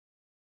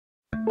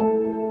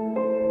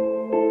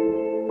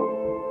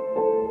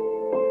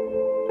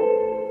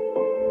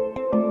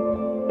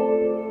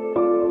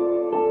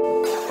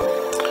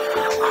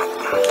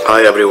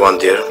Hi everyone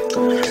there.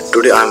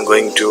 Today I am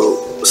going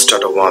to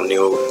start one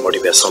new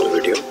motivational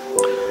video.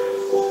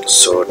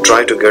 So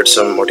try to get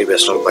some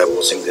motivational by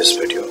watching this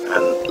video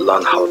and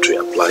learn how to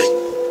apply.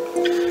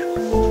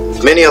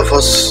 Many of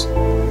us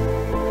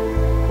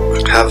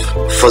have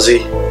fuzzy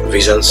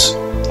visions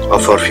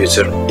of our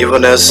future.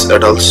 Even as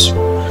adults,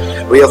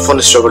 we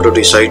often struggle to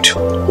decide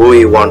who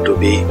we want to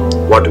be,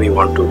 what we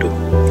want to do,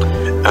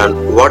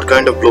 and what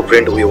kind of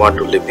blueprint we want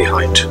to leave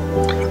behind.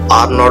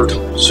 Arnold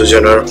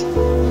Schwarzenegger,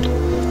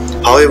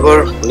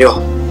 however,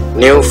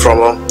 knew from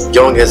a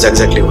young age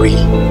exactly who he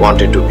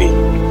wanted to be.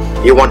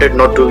 He wanted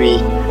not to be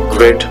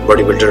great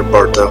bodybuilder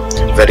but the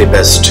very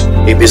best.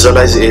 He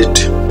visualized it,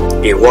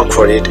 he worked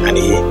for it, and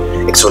he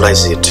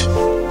actualized it.